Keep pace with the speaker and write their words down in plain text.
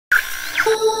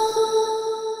Okay,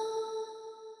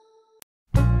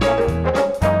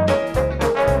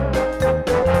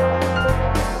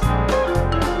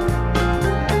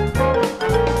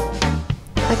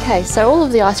 so all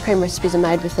of the ice cream recipes are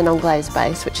made with a non-glazed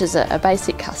base, which is a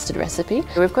basic custard recipe.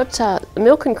 We've got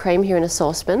milk and cream here in a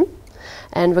saucepan,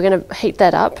 and we're going to heat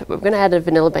that up. We're going to add a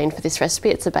vanilla bean for this recipe.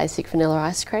 It's a basic vanilla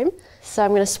ice cream. So I'm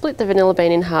going to split the vanilla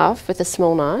bean in half with a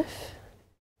small knife,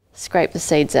 scrape the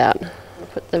seeds out,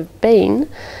 put the bean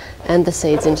and the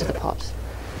seeds into the pot,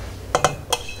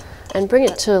 and bring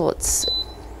it till it's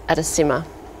at a simmer,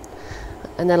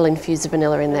 and that'll infuse the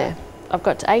vanilla in there. I've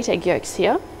got 8 egg yolks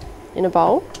here in a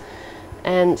bowl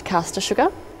and caster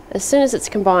sugar. As soon as it's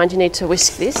combined, you need to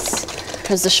whisk this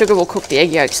because the sugar will cook the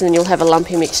egg yolks and then you'll have a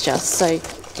lumpy mixture. So you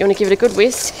want to give it a good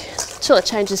whisk till it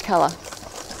changes colour.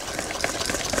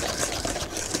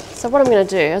 So what I'm going to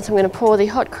do is I'm going to pour the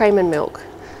hot cream and milk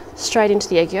straight into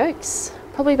the egg yolks,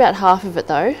 probably about half of it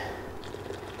though.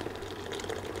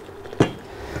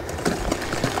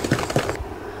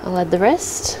 I'll add the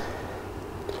rest.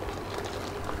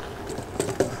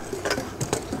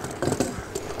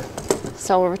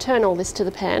 So I'll return all this to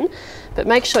the pan, but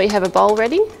make sure you have a bowl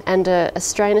ready and a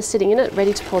strainer sitting in it,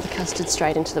 ready to pour the custard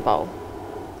straight into the bowl.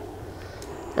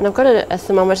 And I've got a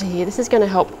thermometer here. This is going to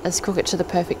help us cook it to the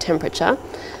perfect temperature.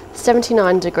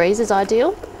 79 degrees is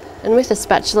ideal. And with a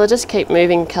spatula, just keep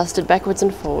moving custard backwards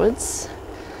and forwards.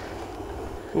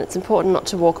 And it's important not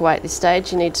to walk away at this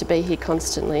stage. You need to be here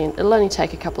constantly, and it'll only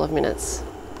take a couple of minutes.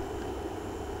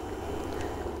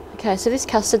 Okay, so this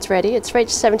custard's ready. It's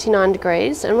reached 79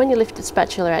 degrees, and when you lift the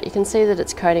spatula out, you can see that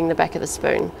it's coating the back of the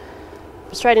spoon.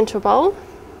 Straight into a bowl.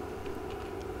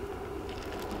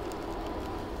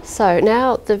 So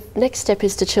now the next step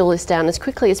is to chill this down as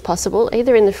quickly as possible,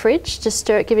 either in the fridge, just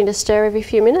giving it a stir every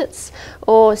few minutes,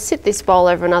 or sit this bowl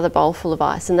over another bowl full of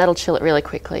ice, and that'll chill it really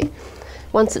quickly.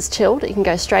 Once it's chilled, you can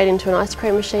go straight into an ice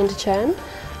cream machine to churn,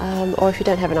 or if you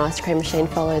don't have an ice cream machine,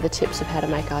 follow the tips of how to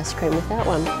make ice cream without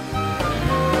one.